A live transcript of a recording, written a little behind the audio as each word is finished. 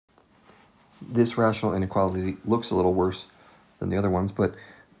this rational inequality looks a little worse than the other ones, but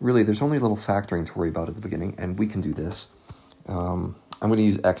really there's only a little factoring to worry about at the beginning, and we can do this. I'm going to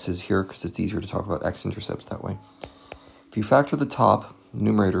use x's here because it's easier to talk about x-intercepts that way. If you factor the top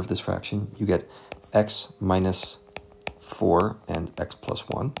numerator of this fraction, you get x minus 4 and x plus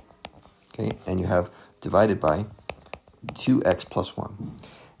 1, okay, and you have divided by 2x plus 1.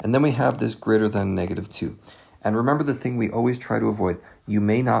 And then we have this greater than negative 2. And remember the thing we always try to avoid, you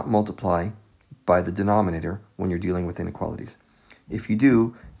may not multiply by the denominator when you're dealing with inequalities. If you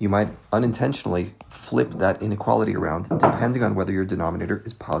do, you might unintentionally flip that inequality around depending on whether your denominator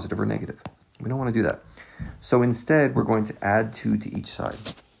is positive or negative. We don't want to do that. So instead, we're going to add 2 to each side.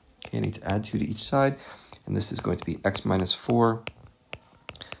 Okay, I need to add 2 to each side, and this is going to be x minus 4,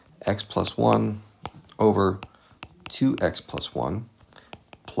 x plus 1 over 2x plus 1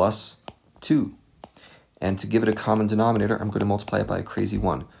 plus 2. And to give it a common denominator, I'm going to multiply it by a crazy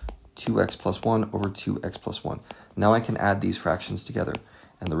 1. 2x plus 1 over 2x plus 1. Now I can add these fractions together,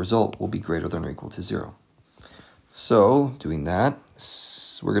 and the result will be greater than or equal to 0. So, doing that,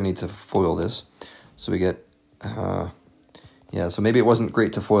 we're going to need to FOIL this. So we get, so maybe it wasn't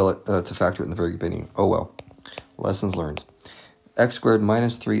great to FOIL it, to factor it in the very beginning. Oh well, lessons learned. X squared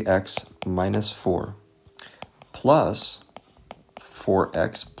minus 3x minus 4 plus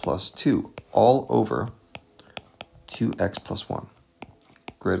 4x plus 2 all over 2x plus 1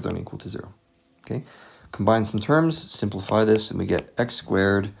 greater than or equal to 0. Okay, combine some terms, simplify this, and we get x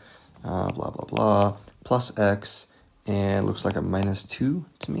squared, blah, blah, blah, plus x, and looks like a minus 2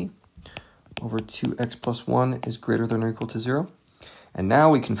 to me, over 2x plus 1 is greater than or equal to 0. And now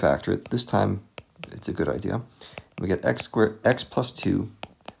we can factor it. This time, it's a good idea. We get x squared, x plus 2,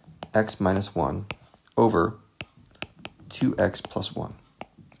 x minus 1, over 2x plus 1.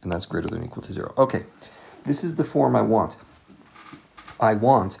 And that's greater than or equal to 0. Okay, this is the form I want. I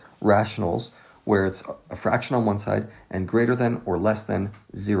want rationals where it's a fraction on one side and greater than or less than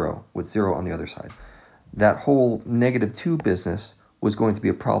 0, with 0 on the other side. That whole negative 2 business was going to be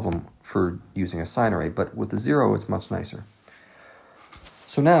a problem for using a sine array, but with the 0, it's much nicer.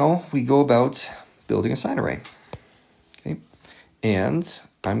 So now we go about building a sine array. Okay, and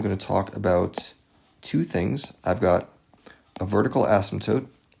I'm going to talk about 2 things. I've got a vertical asymptote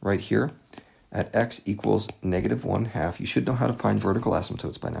right here at x equals negative 1/2. You should know how to find vertical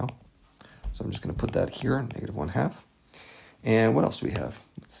asymptotes by now. So I'm just going to put that here, negative 1/2. And what else do we have?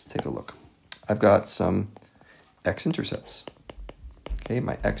 Let's take a look. I've got some x-intercepts. Okay,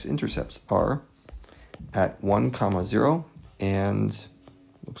 my x-intercepts are at 1, 0, and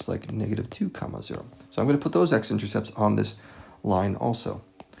looks like negative 2, 0. So I'm going to put those x-intercepts on this line also.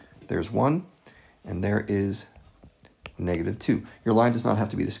 There's 1, and there is negative 2. Your line does not have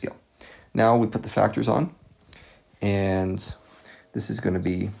to be to scale. Now we put the factors on, and this is going to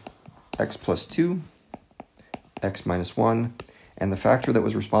be x plus 2, x minus 1, and the factor that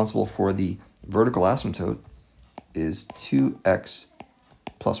was responsible for the vertical asymptote is 2x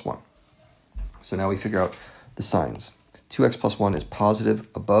plus 1. So now we figure out the signs. 2x plus 1 is positive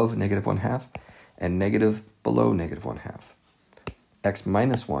above negative 1/2 and negative below negative 1/2. X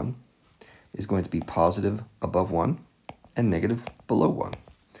minus 1 is going to be positive above 1 and negative below 1.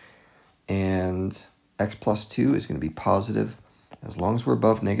 And x plus 2 is going to be positive as long as we're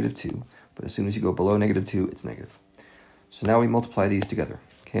above negative 2, but as soon as you go below negative 2, it's negative. So now we multiply these together.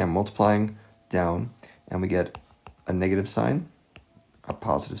 Okay, I'm multiplying down, and we get a negative sign, a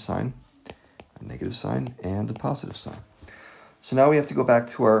positive sign, a negative sign, and a positive sign. So now we have to go back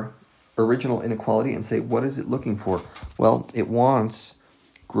to our original inequality and say, what is it looking for? Well, it wants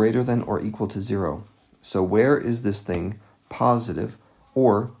greater than or equal to 0. So where is this thing positive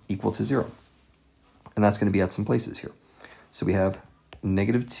or equal to 0? And that's going to be at some places here. So we have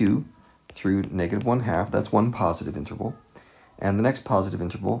negative 2 through negative 1/2. That's one positive interval. And the next positive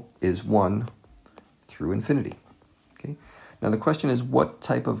interval is 1 through infinity. Okay. Now the question is, what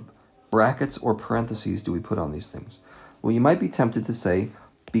type of brackets or parentheses do we put on these things? Well, you might be tempted to say,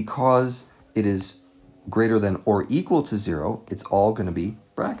 because it is greater than or equal to 0, it's all going to be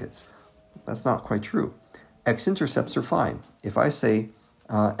brackets. That's not quite true. X-intercepts are fine. If I say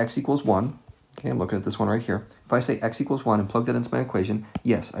x equals 1, okay, I'm looking at this one right here. If I say x equals 1 and plug that into my equation,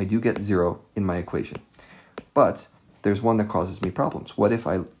 yes, I do get 0 in my equation. But there's one that causes me problems. What if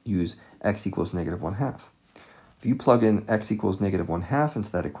I use x equals negative 1/2? If you plug in x equals negative 1/2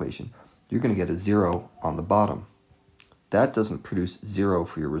 into that equation, you're going to get a 0 on the bottom. That doesn't produce 0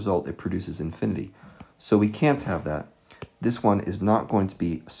 for your result. It produces infinity. So we can't have that. This one is not going to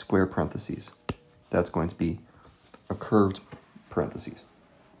be a square parentheses. That's going to be a curved parentheses.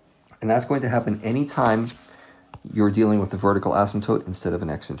 And that's going to happen anytime you're dealing with a vertical asymptote instead of an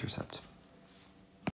x-intercept.